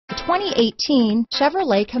2018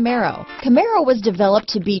 Chevrolet Camaro. Camaro was developed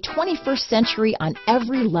to be 21st century on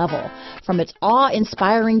every level, from its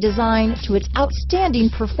awe-inspiring design to its outstanding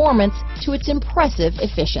performance to its impressive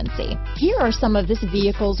efficiency. Here are some of this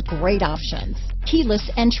vehicle's great options: keyless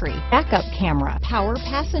entry, backup camera, power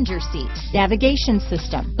passenger seat, navigation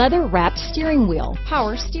system, leather-wrapped steering wheel,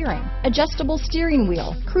 power steering, adjustable steering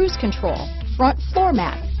wheel, cruise control, front floor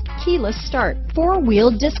mats, keyless start,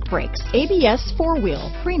 four-wheel disc brakes, ABS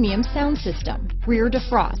four-wheel, premium sound system, rear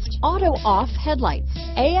defrost, auto-off headlights,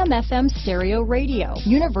 AM/FM stereo radio,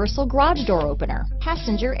 universal garage door opener,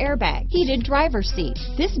 passenger airbag, heated driver's seat.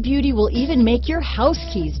 This beauty will even make your house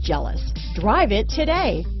keys jealous. Drive it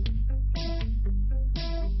today.